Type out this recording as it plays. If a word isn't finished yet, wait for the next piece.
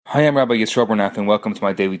Hi, I'm Rabbi Yisroel Bernath, and welcome to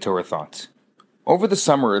my Daily Torah Thoughts. Over the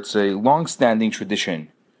summer, it's a long-standing tradition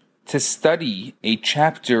to study a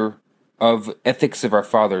chapter of Ethics of Our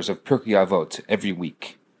Fathers, of Pirkei Avot, every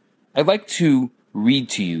week. I'd like to read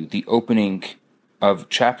to you the opening of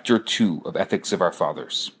Chapter 2 of Ethics of Our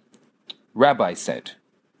Fathers. Rabbi said,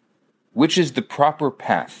 "Which is the proper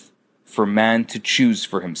path for man to choose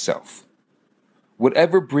for himself?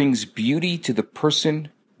 Whatever brings beauty to the person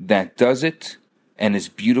that does it, and is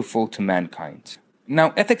beautiful to mankind."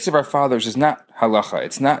 Now, Ethics of Our Fathers is not halacha,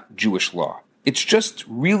 it's not Jewish law. It's just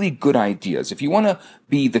really good ideas. If you want to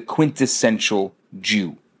be the quintessential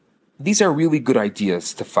Jew, these are really good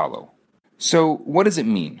ideas to follow. So, what does it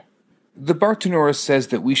mean? The Bartanura says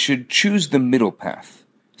that we should choose the middle path,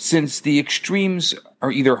 since the extremes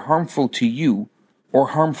are either harmful to you or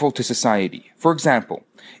harmful to society. For example,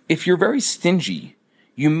 if you're very stingy,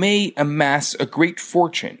 you may amass a great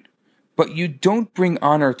fortune, but you don't bring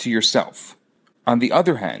honor to yourself. On the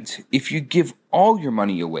other hand, if you give all your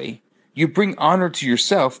money away, you bring honor to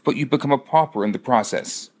yourself, but you become a pauper in the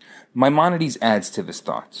process. Maimonides adds to this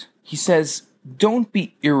thought. He says, don't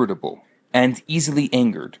be irritable and easily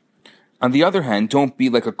angered. On the other hand, don't be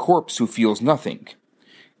like a corpse who feels nothing.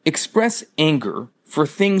 Express anger for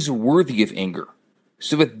things worthy of anger,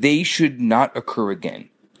 so that they should not occur again.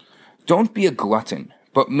 Don't be a glutton,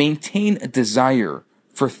 but maintain a desire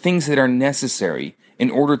for things that are necessary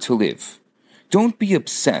in order to live. Don't be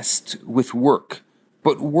obsessed with work,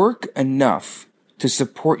 but work enough to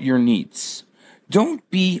support your needs. Don't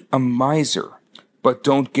be a miser, but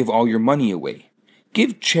don't give all your money away.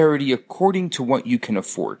 Give charity according to what you can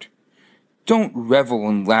afford. Don't revel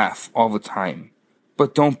and laugh all the time,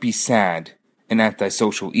 but don't be sad and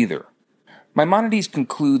antisocial either. Maimonides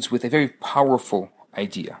concludes with a very powerful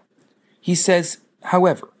idea. He says,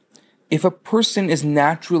 however, if a person is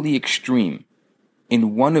naturally extreme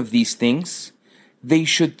in one of these things, they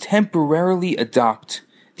should temporarily adopt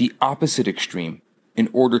the opposite extreme in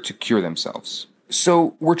order to cure themselves.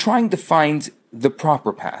 So we're trying to find the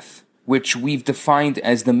proper path, which we've defined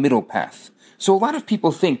as the middle path. So a lot of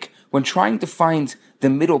people think when trying to find the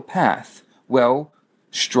middle path, well,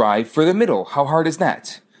 strive for the middle. How hard is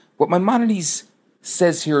that? What Maimonides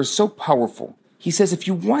says here is so powerful. He says if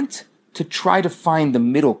you want to try to find the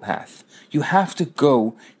middle path, you have to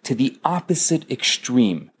go to the opposite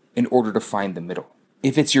extreme in order to find the middle.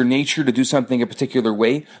 If it's your nature to do something a particular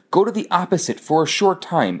way, go to the opposite for a short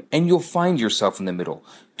time and you'll find yourself in the middle.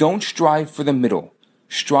 Don't strive for the middle.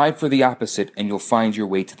 Strive for the opposite and you'll find your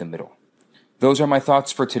way to the middle. Those are my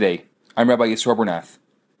thoughts for today. I'm Rabbi Yisroel Bernath.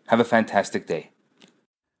 Have a fantastic day.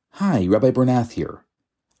 Hi, Rabbi Bernath here.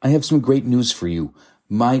 I have some great news for you.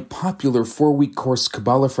 My popular 4-week course,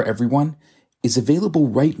 Kabbalah for Everyone, is available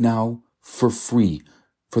right now for free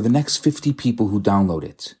for the next 50 people who download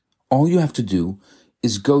it. All you have to do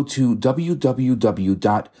is go to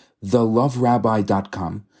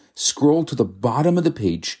www.theloverabbi.com, scroll to the bottom of the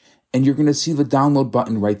page, and you're going to see the download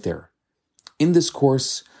button right there. In this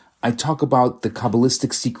course, I talk about the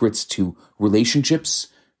Kabbalistic secrets to relationships,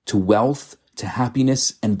 to wealth, to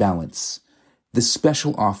happiness, and balance. This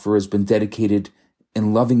special offer has been dedicated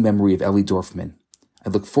in loving memory of Ellie Dorfman. I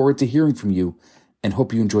look forward to hearing from you and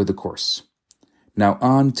hope you enjoy the course. Now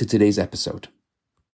on to today's episode.